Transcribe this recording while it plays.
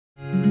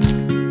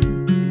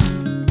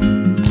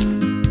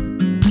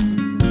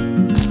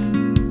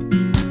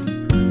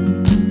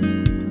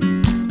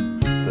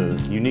It's a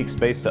unique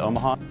space to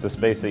Omaha. It's a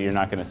space that you're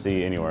not going to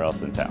see anywhere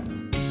else in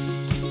town.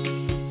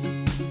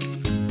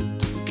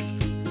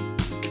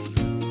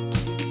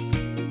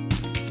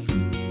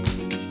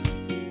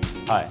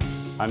 Hi,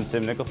 I'm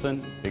Tim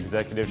Nicholson,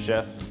 Executive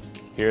Chef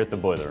here at the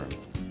Boiler Room.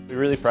 We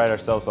really pride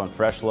ourselves on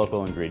fresh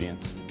local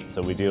ingredients.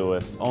 So we deal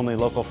with only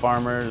local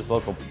farmers,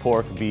 local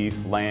pork,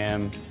 beef,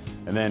 lamb,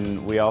 and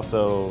then we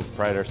also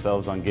pride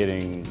ourselves on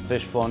getting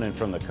fish flown in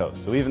from the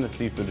coast. So even the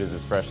seafood is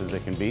as fresh as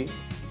it can be.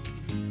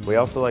 We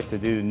also like to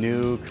do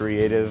new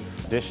creative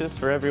dishes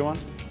for everyone,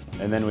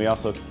 and then we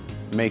also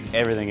make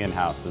everything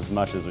in-house as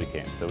much as we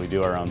can. So we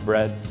do our own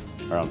bread,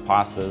 our own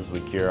pastas, we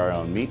cure our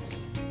own meats.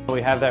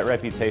 We have that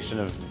reputation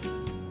of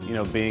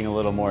being a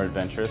little more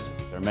adventurous.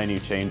 Our menu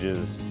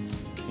changes,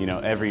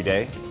 every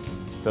day.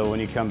 So when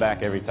you come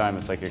back every time,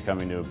 it's like you're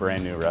coming to a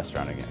brand new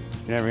restaurant again.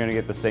 You're never gonna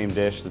get the same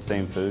dish, the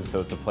same food, so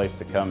it's a place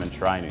to come and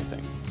try new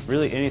things.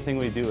 Really anything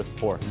we do with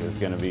pork is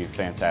gonna be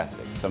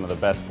fantastic. Some of the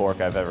best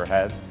pork I've ever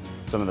had,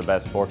 some of the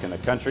best pork in the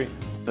country.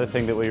 The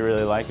thing that we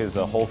really like is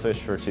a whole fish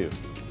for two.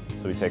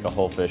 So we take a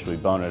whole fish, we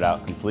bone it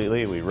out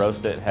completely, we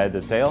roast it head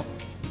to tail,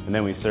 and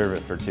then we serve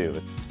it for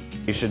two.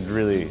 You should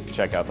really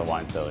check out the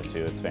wine cellar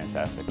too, it's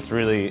fantastic. It's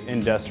really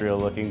industrial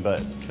looking, but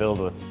filled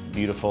with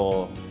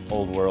beautiful,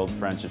 old world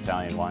French,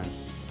 Italian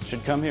wines. You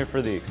should come here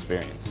for the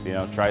experience,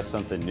 try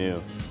something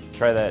new.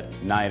 Try that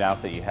night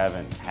out that you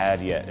haven't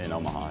had yet in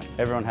Omaha.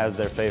 Everyone has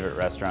their favorite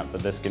restaurant,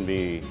 but this can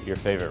be your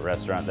favorite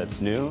restaurant that's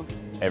new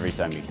every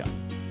time you come.